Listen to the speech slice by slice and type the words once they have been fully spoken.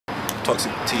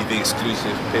Toxic TV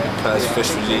exclusive, Pabs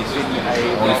fresh release.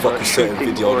 Only fucking certain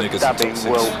video niggas and toxics.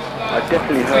 Well, I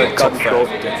definitely heard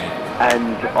gunshots,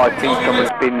 and I think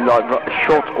someone's been like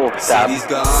shot or stabbed. City's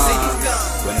gone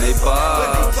when they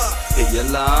bust, hit your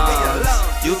lungs,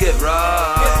 you get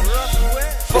robbed.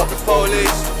 Fuck the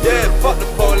police, yeah, fuck the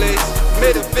police.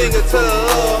 Middle finger to the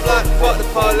law, I'm like, fuck the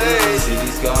police.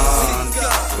 City's gone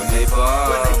when they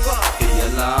bust, hit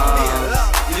your lungs,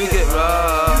 you get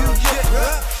robbed.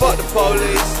 Fuck the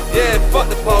police, yeah, fuck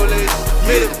the police.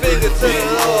 Middle finger to the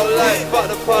law, like, fuck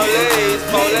the police.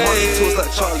 Money talks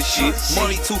like Charlie shit,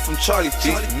 money too from Charlie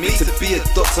G. Me to be a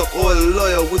doctor or a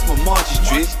lawyer was my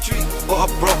Margie's dream. But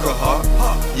I broke her heart,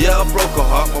 yeah, I broke her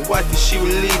heart. My wife, if she would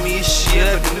leave me, if she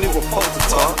ever knew a pot to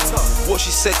tart. What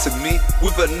she said to me,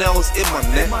 with her nails in my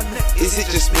neck, is it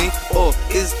just me, or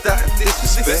is that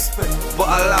disrespect? But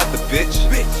I like the bitch,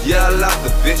 yeah, I like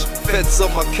the bitch. Feds on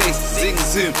my case, zing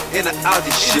zoom, in an Audi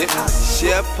shit.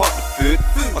 Yeah, part the food,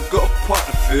 I gotta part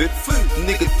the food.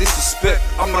 Nigga disrespect,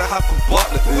 I'ma have a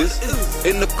butler is.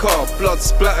 In the car, blood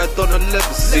splattered on the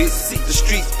leather seat. The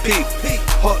streets peak,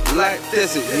 hot like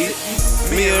desert heat.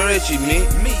 Me and Reggie meet,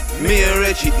 me and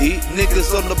Reggie eat.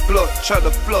 Niggas on the block try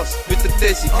to floss with the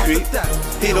Desi creep.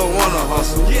 He don't wanna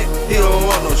hustle, he don't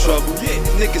want no trouble.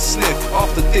 Niggas sniff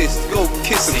after this, go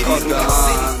kiss and cuddle.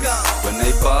 When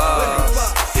they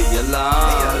bust, hit your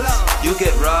lungs, you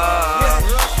get robbed.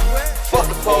 Fuck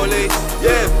the police,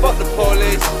 yeah, fuck the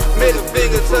police. Middle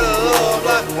finger to the law, I'm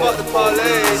like, fuck the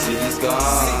police. City's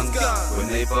gone when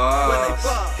they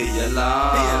bust, hit your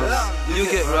lungs, you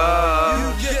get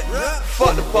robbed.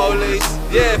 Fuck the police,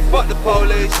 yeah, fuck the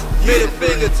police. Middle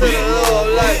finger to the law,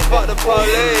 like, fuck the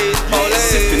police.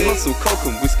 Sipping on some coke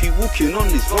and whiskey, walking on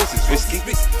these roads is risky.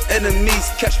 Enemies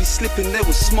catch me slipping, they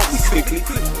will smoke me quickly.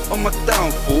 On my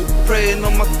downfall, praying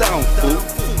on my downfall.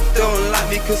 Don't like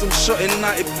me cause I'm shot in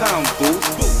 90-pound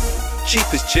balls.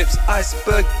 Cheap as chips,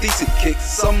 iceberg, decent kicks.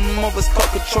 Some of us can't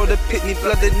control the pitney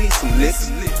blood, they need some licks.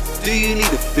 Do you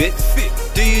need a fix?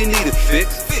 Do you need a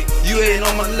fix? You ain't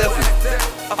on my level,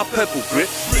 I purple grip.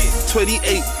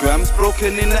 28 grams,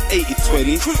 broken in the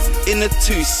 80-20. In a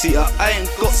two-seater, I ain't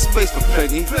got space for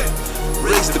plenty.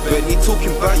 Raise the Bentley,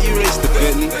 talking about you raise the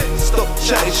Bentley. Stop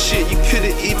chatting shit, you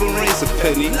couldn't even raise a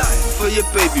penny. For your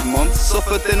baby mom,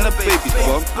 softer than a baby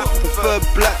bum. Prefer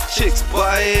black chicks, but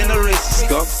I ain't a racist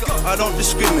scum. I don't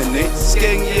discriminate,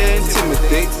 skeng yeah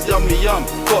intimidates. Yummy yum,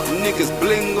 got niggas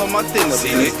bling on my dinner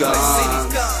plate. Gone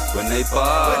when they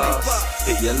bust,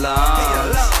 hit your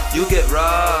lungs, you get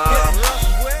robbed.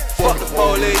 Fuck the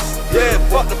police, yeah,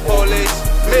 fuck the police.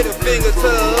 Middle finger to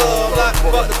the law, I'm like,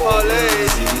 fuck the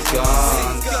police. City's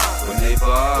gone when they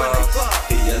bust,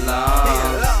 hit your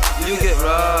lungs, you get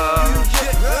robbed.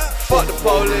 Fuck the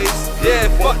police, yeah,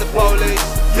 fuck the police.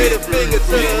 Middle finger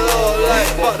to the law, like,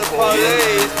 fuck the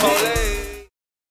police.